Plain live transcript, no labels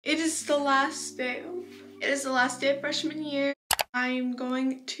It is the last day. It is the last day of freshman year. I'm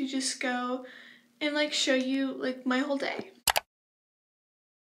going to just go and like show you like my whole day.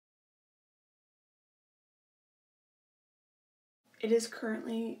 It is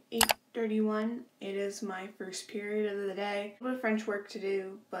currently 8:31. It is my first period of the day. I have French work to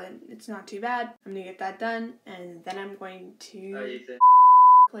do, but it's not too bad. I'm gonna get that done, and then I'm going to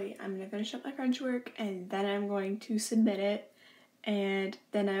finish up my French work, and then I'm going to submit it, and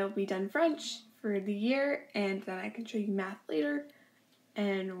then I will be done French for the year, and then I can show you math later,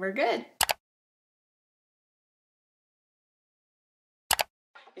 and we're good.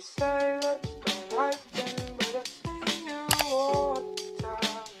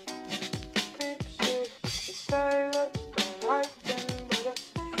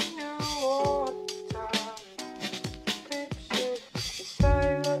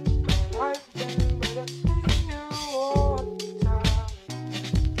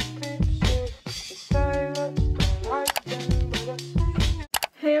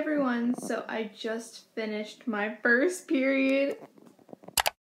 Hey everyone, so I just finished my first period.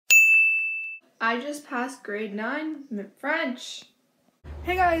 I just passed grade 9 French.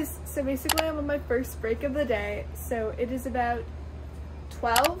 Hey guys, so basically I'm on my first break of the day, so it is about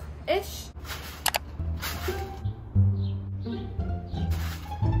 12-ish.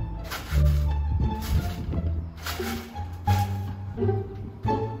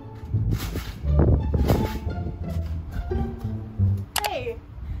 Hey,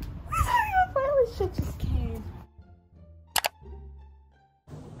 where's our violet shit just came?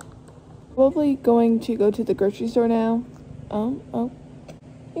 Probably going to go to the grocery store now. Oh.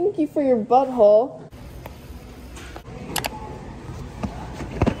 Thank you for your butthole.